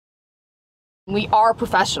We are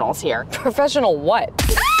professionals here. Professional what?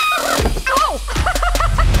 Ow!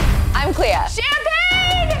 I'm Clea.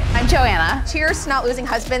 Champagne! I'm Joanna. Cheers to not losing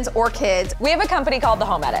husbands or kids. We have a company called The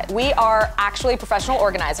Home Edit. We are actually professional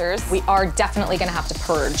organizers. We are definitely gonna have to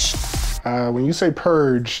purge. When you say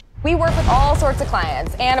purge, we work with all sorts of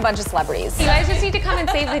clients and a bunch of celebrities. You guys just need to come and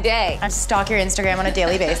save the day. I stalk your Instagram on a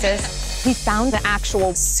daily basis. We found an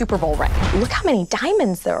actual Super Bowl ring. Look how many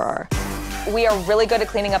diamonds there are. We are really good at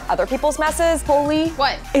cleaning up other people's messes. Holy.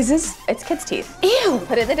 What? Is this? It's kids' teeth. Ew.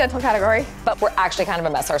 Put it in the dental category. But we're actually kind of a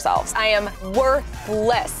mess ourselves. I am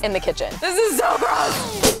worthless in the kitchen. This is so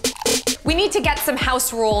gross. We need to get some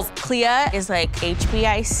house rules. Clea is like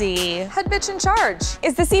HBIC. Head bitch in charge.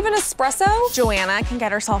 Is this even espresso? Joanna can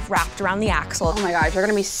get herself wrapped around the axle. Oh my gosh, you're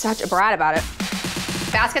gonna be such a brat about it.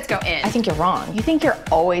 Baskets go in. I think you're wrong. You think you're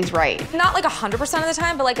always right. Not like 100% of the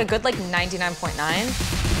time, but like a good like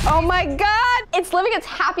 99.9. Oh my God, it's living its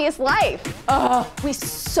happiest life. We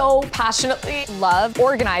so passionately love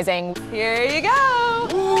organizing. Here you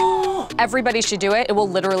go. Everybody should do it. It will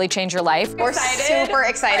literally change your life. We're super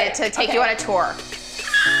excited to take you on a tour.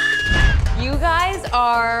 You guys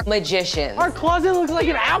are magicians. Our closet looks like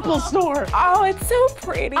an Apple store. Oh, it's so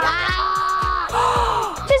pretty.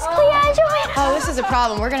 Just Clea and Joanna. Oh, this is a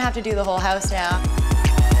problem. We're gonna have to do the whole house now.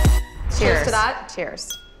 Cheers to that.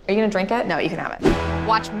 Cheers. Are you gonna drink it? No, you can have it.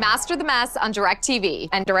 Watch Master the Mess on DIRECTV.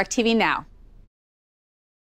 And DIRECTV now.